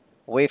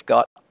 we've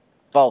got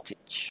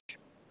voltage.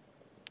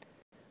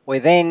 We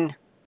then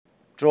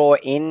draw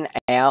in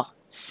our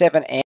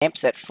 7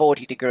 amps at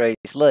 40 degrees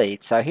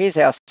lead. So here's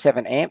our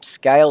 7 amps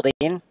scaled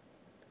in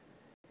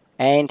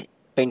and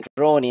been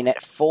drawn in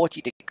at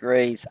 40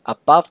 degrees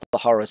above the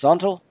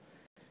horizontal,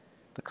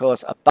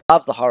 because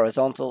above the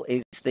horizontal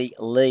is the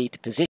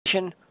lead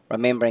position.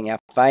 Remembering our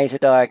phasor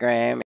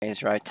diagram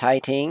is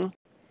rotating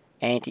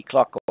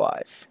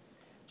anti-clockwise.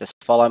 Just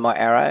follow my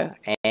arrow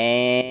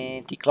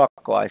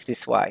anti-clockwise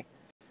this way.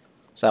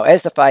 So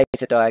as the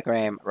phasor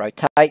diagram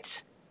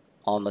rotates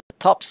on the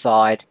top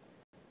side,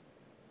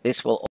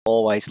 this will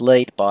always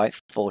lead by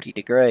 40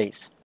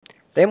 degrees.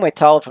 Then we're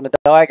told from the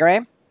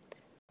diagram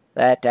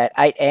that at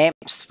 8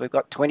 amps we've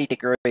got 20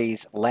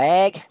 degrees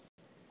lag.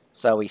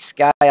 So we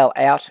scale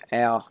out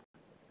our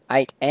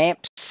 8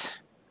 amps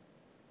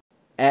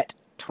at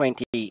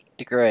 20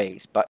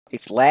 degrees, but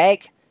it's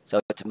lag, so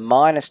it's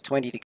minus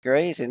 20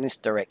 degrees in this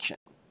direction.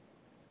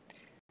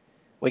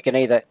 We can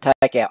either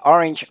take our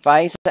orange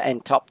phasor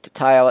and top to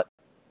tail it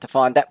to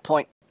find that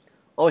point,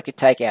 or we could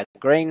take our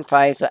green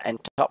phasor and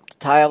top to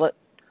tail it,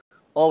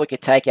 or we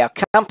could take our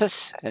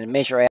compass and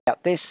measure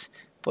out this,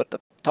 put the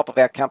top of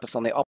our compass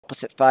on the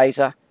opposite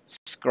phasor,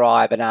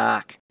 scribe an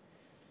arc.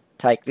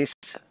 Take this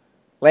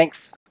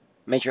length,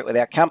 measure it with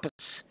our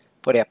compass,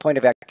 put our point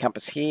of our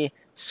compass here,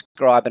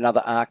 scribe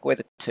another arc where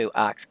the two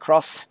arcs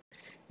cross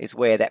is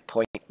where that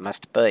point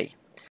must be.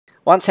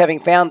 Once having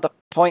found the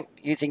point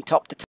using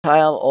top to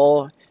tail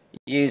or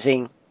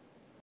using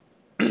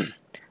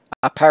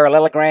a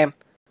parallelogram,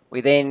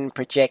 we then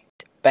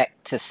project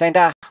back to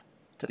center,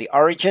 to the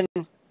origin,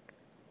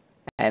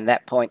 and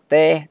that point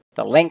there,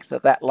 the length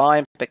of that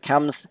line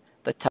becomes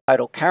the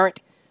total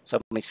current. So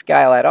when we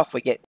scale that off,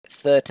 we get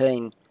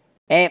 13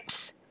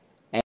 amps,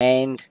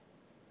 and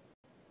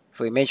if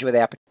we measure with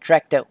our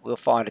protractor, we'll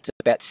find it's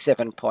about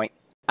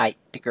 7.8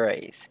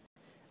 degrees.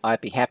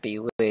 I'd be happy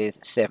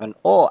with 7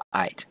 or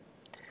 8.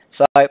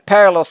 So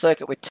parallel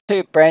circuit with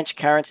 2 branch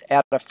currents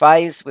out of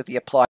phase with the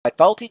applied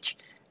voltage,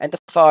 and the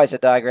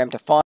phasor diagram to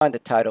find the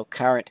total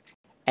current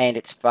and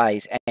its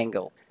phase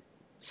angle.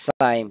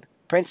 Same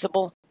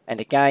principle, and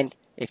again,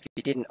 if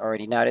you didn't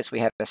already notice, we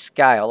had a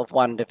scale of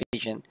 1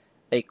 division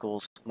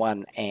equals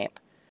 1 amp.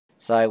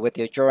 So whether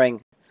you're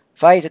drawing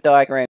phasor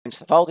diagrams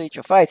for voltage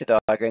or phasor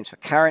diagrams for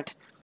current,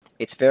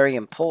 it's very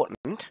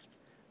important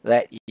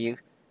that you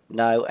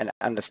know and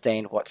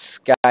understand what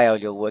scale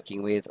you're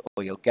working with,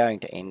 or you're going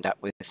to end up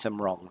with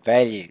some wrong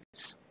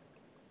values.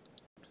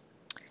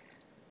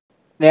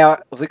 Now,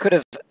 we could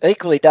have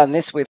equally done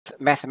this with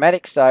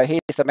mathematics. So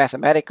here's the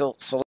mathematical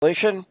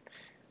solution,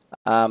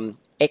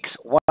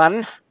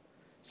 x1.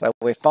 So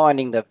we're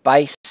finding the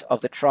base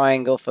of the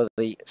triangle for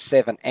the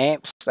 7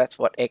 amps. That's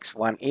what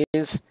x1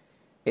 is.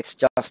 it's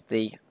just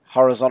the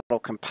horizontal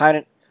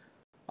component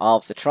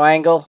of the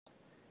triangle,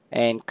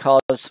 and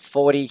cos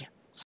 40,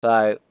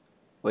 so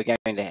we're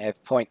going to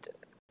have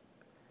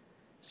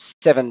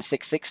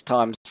 0.766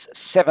 times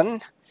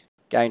 7,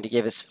 going to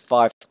give us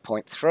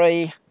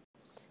 5.3.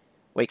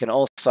 We can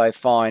also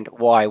find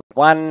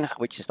y1,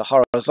 which is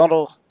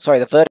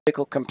the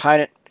vertical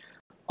component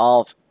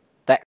of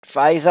that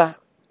phasor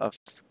of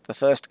the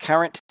first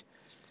current,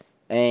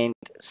 and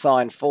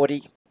sine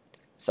 40.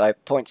 So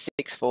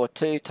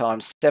 0.642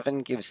 times 7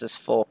 gives us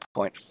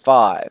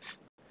 4.5.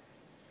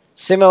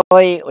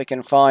 Similarly, we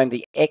can find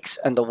the x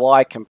and the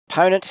y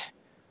component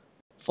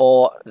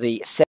for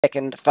the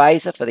second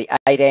phasor, for the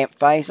 8 amp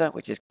phasor,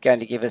 which is going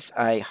to give us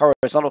a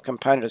horizontal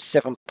component of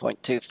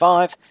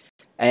 7.25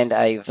 and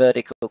a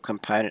vertical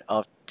component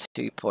of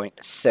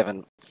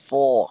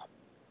 2.74.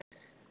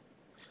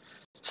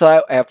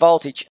 So our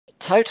voltage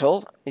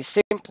total is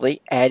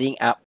simply adding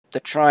up the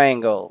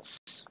triangles.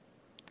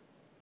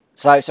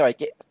 So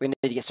we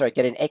need to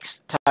get an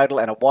x total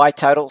and a y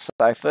total.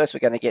 So first we're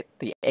going to get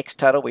the x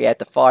total. We add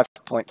the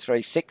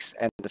 5.36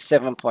 and the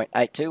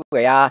 7.82.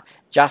 We are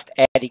just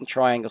adding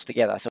triangles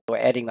together. So we're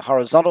adding the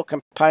horizontal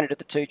component of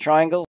the two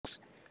triangles.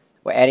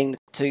 We're adding the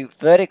two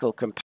vertical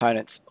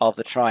components of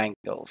the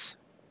triangles,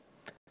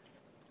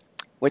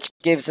 which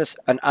gives us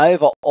an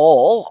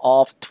overall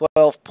of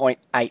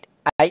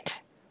 12.88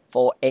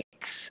 for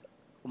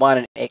x1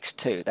 and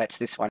x2. That's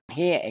this one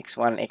here,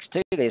 x1 and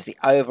x2. There's the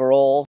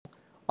overall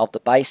of the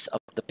base of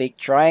the big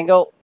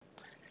triangle,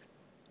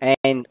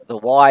 and the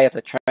y of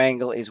the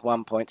triangle is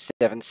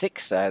 1.76,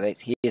 so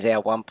here's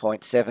our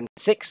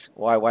 1.76,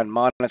 y1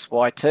 minus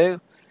y2.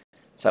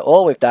 So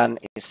all we've done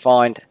is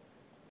find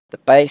the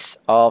base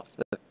of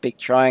the big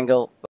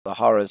triangle, the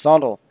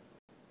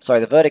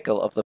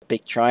vertical of the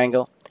big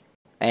triangle,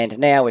 and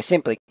now we're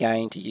simply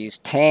going to use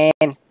tan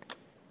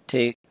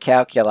to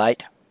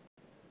calculate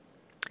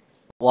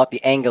what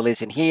the angle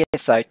is in here.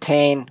 So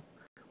tan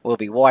will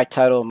be y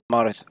total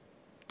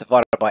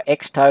divided by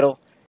x total,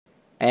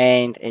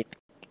 and it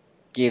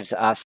gives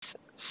us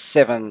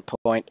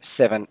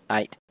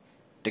 7.78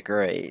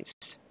 degrees.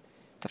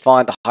 To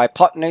find the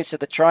hypotenuse of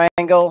the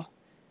triangle,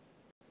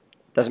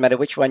 doesn't matter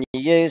which one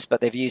you use,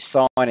 but they've used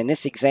sine in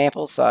this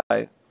example, so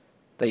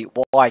the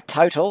y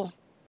total,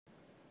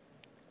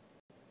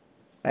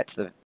 that's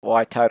the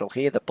y total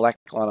here, the black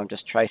line, I'm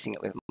just tracing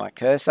it with my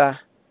cursor,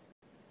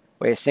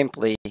 where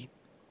simply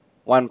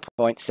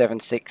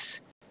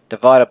 1.76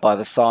 divided by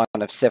the sine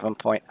of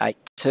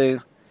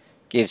 7.82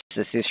 gives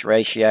us this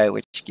ratio,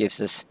 which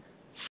gives us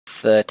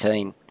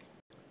 13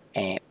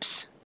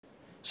 amps.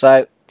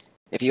 So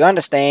if you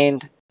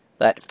understand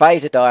that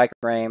phasor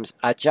diagrams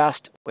are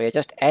we're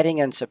just adding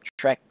and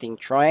subtracting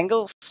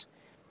triangles,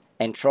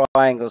 and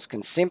triangles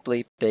can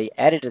simply be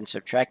added and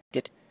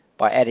subtracted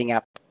by adding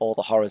up all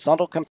the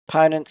horizontal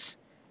components,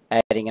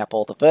 adding up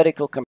all the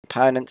vertical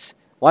components.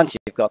 Once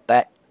you've got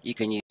that, you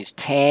can use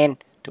tan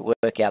to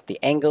work out the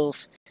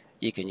angles.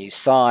 You can use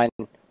sine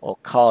or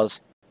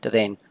cos to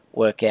then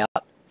work out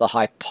the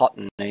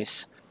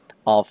hypotenuse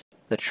of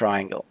the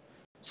triangle.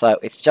 So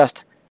it's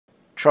just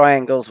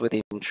triangles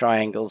within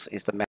triangles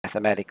is the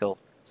mathematical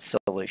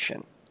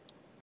solution.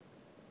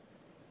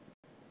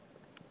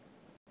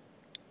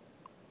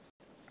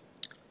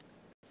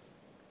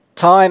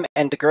 Time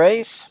and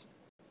degrees.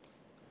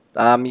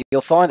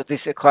 You'll find that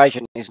this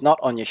equation is not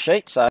on your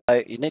sheet, so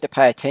you need to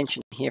pay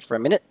attention here for a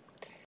minute.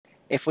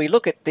 If we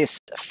look at this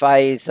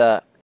phase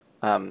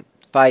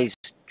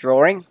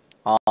drawing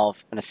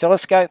of an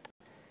oscilloscope,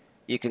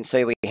 you can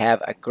see we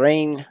have a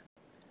green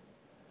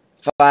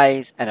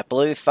phase and a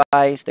blue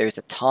phase. There is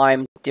a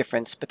time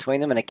difference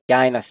between them, and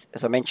again, as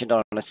I mentioned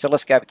on an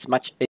oscilloscope, it's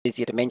much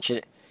easier to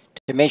measure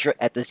it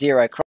at the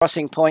zero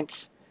crossing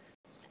points.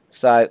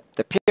 So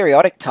the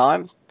periodic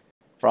time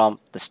from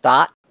the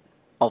start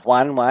of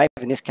one wave,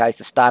 in this case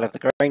the start of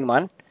the green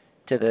one,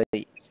 to the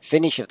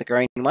finish of the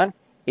green one,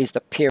 is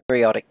the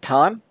periodic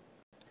time.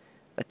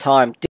 The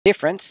time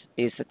difference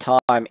is the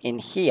time in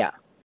here.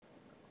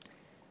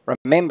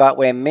 Remember,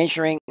 we're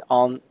measuring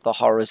on the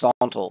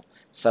horizontal,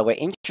 so we're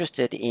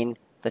interested in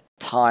the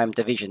time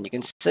division. You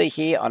can see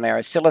here on our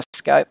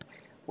oscilloscope,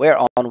 we're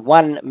on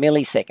 1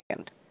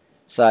 millisecond.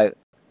 So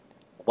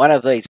one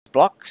of these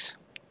blocks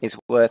is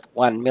worth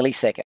 1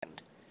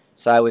 millisecond.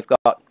 So we've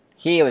got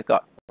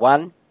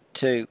 1,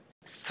 2,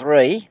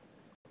 3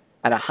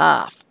 and a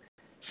half.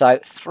 So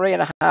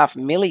 3.5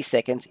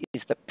 milliseconds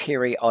is the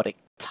periodic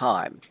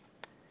time.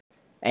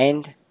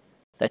 And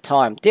the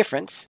time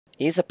difference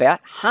is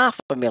about half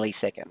a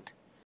millisecond.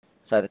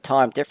 So the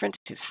time difference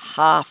is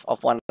half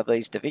of one of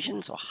these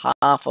divisions, or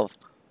half of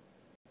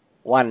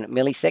 1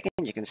 millisecond.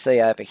 You can see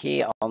over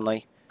here on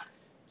the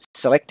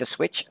selector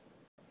switch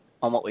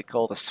on what we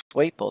call the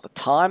sweep, or the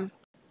time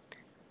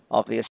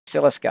of the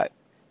oscilloscope.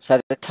 So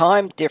the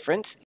time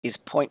difference is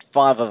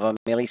 0.5 of a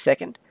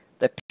millisecond.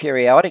 The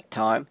periodic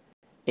time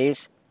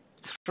is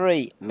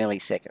 3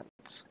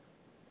 milliseconds.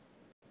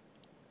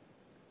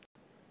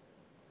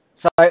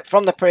 So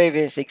from the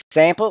previous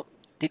example,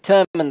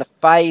 determine the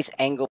phase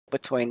angle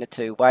between the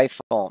two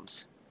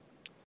waveforms.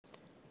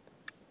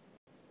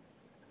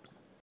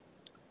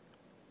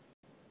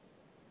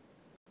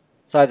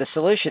 So the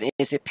solution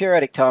is the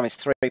periodic time is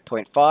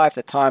 3.5,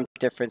 the time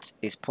difference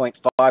is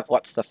 0.5.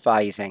 What's the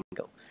phase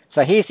angle?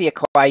 So here's the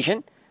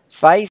equation.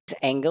 Phase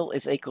angle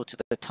is equal to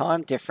the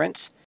time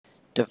difference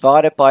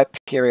divided by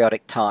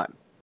periodic time.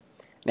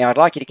 Now I'd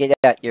like you to get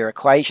out your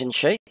equation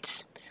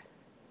sheets,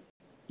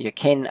 your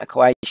Ken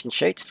equation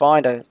sheets.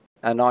 Find a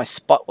nice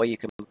spot where you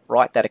can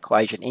write that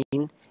equation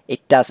in.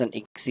 It doesn't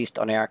exist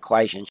on our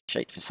equation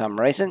sheet for some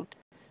reason.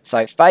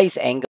 So phase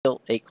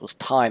angle equals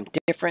time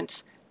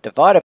difference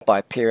divided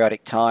by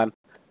periodic time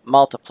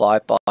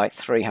multiplied by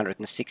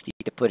 360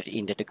 to put it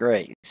into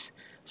degrees.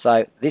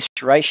 So this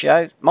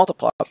ratio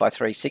multiplied by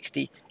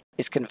 360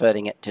 is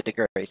converting it to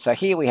degrees. So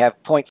here we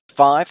have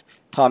 0.5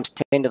 times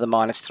 10 to the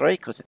minus 3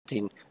 because it's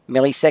in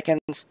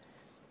milliseconds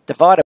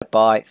divided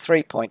by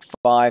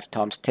 3.5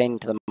 times 10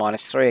 to the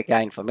minus 3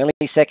 again for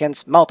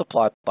milliseconds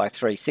multiplied by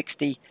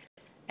 360,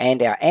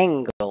 and our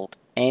angled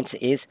answer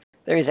is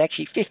there is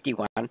actually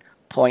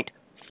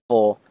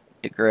 51.4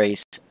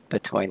 degrees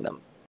between them.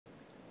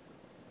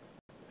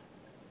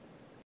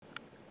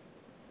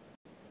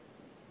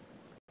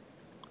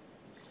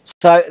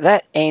 So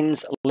that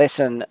ends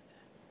lesson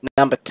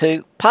number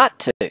 2,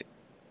 part 2.